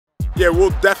Yeah,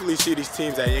 we'll definitely see these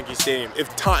teams at Yankee Stadium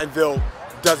if Tauntonville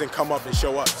doesn't come up and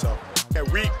show up. So yeah,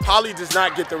 Poly does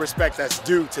not get the respect that's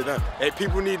due to them.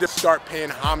 People need to start paying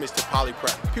homage to Poly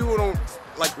Prep. People don't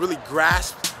like really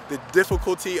grasp the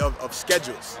difficulty of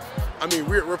schedules. I mean,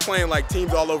 we're playing like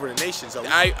teams all over the nation. So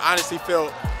I honestly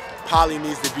feel Poly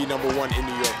needs to be #1 in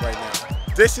New York right now.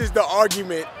 This is the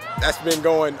argument that's been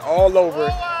going all over,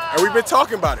 and we've been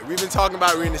talking about it. We've been talking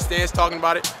about it. We're in the stands talking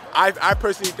about it. I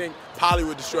personally think Poly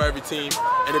would destroy every team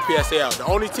in the PSAL. The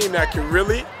only team that can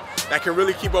really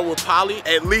keep up with Poly,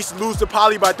 at least lose to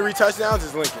Poly by 3 touchdowns,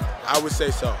 is Lincoln. I would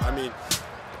say so. I mean,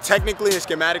 technically and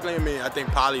schematically, I mean, I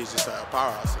think Poly is just a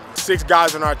powerhouse. 6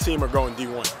 guys on our team are going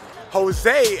D1.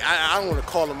 Jose, I don't want to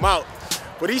call him out,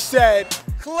 but he said,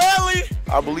 clearly,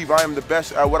 I believe I am the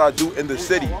best at what I do in the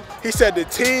city. He said the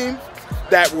team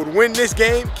that would win this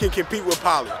game can compete with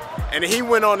Poly. And he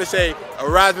went on to say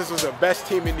Erasmus was the best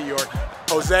team in New York.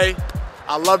 Jose,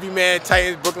 I love you, man.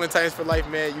 Titans, Brooklyn Titans for life,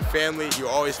 man. You family, you're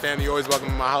always family, you're always welcome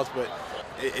in my house, but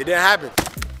it didn't happen.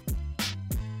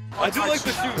 I do like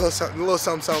the shoes. A little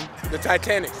something. The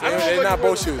Titanics, they're not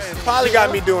both shoes. Poly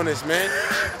got me doing this, man.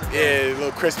 Yeah, a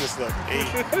little Christmas look. He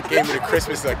gave me the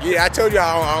Christmas look. Yeah, I told you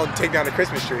I don't take down the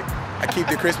Christmas tree. I keep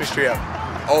the Christmas tree up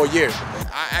all year.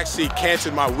 I actually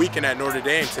canceled my weekend at Notre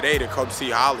Dame today to come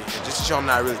see Holley, and just to show them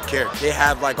that I really care. They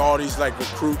have like all these like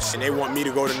recruits, and they want me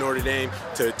to go to Notre Dame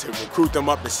to recruit them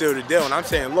up and seal the deal. And I'm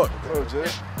saying, look, Hello, Jay.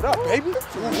 what up, baby?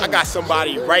 I got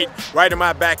somebody right in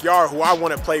my backyard who I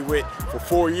want to play with for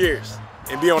 4 years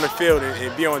and be on the field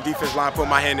and be on the defense line, put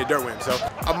my hand in the dirt with him. So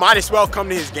I might as well come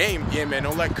to his game. Yeah, man,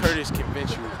 don't let Curtis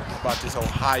convince you about this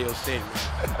Ohio thing,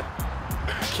 man.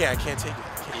 I can't take it.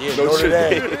 Yeah, No Notre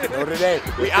Dame. shit. Notre Dame.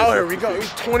 We out here. We go. We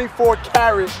 24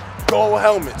 karat gold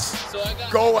helmets.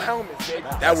 Gold helmets, baby.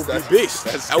 That would be beast.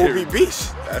 That would be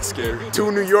beast. That's scary.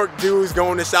 2 New York dudes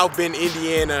going to South Bend,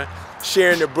 Indiana,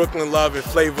 sharing the Brooklyn love and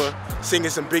flavor,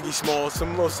 singing some Biggie Smalls,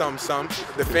 some little something.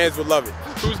 The fans would love it.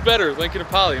 Who's better, Lincoln or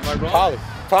Poly? Am I wrong?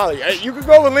 Poly. You could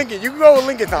go with Lincoln. You could go with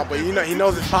Lincoln, Tom, but you know he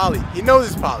knows it's Poly. He knows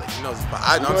it's Poly.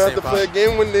 I'm gonna have to play a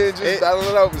game one day and just battle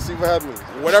it out and see what happens.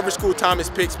 Whatever school Thomas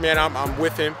picks, man, I'm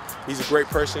with him. He's a great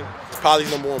person. Poly's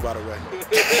 #1, by the way.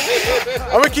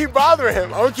 I'm gonna keep bothering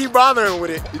him. I'm gonna keep bothering him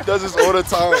with it. He does this all the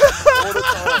time. All the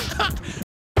time.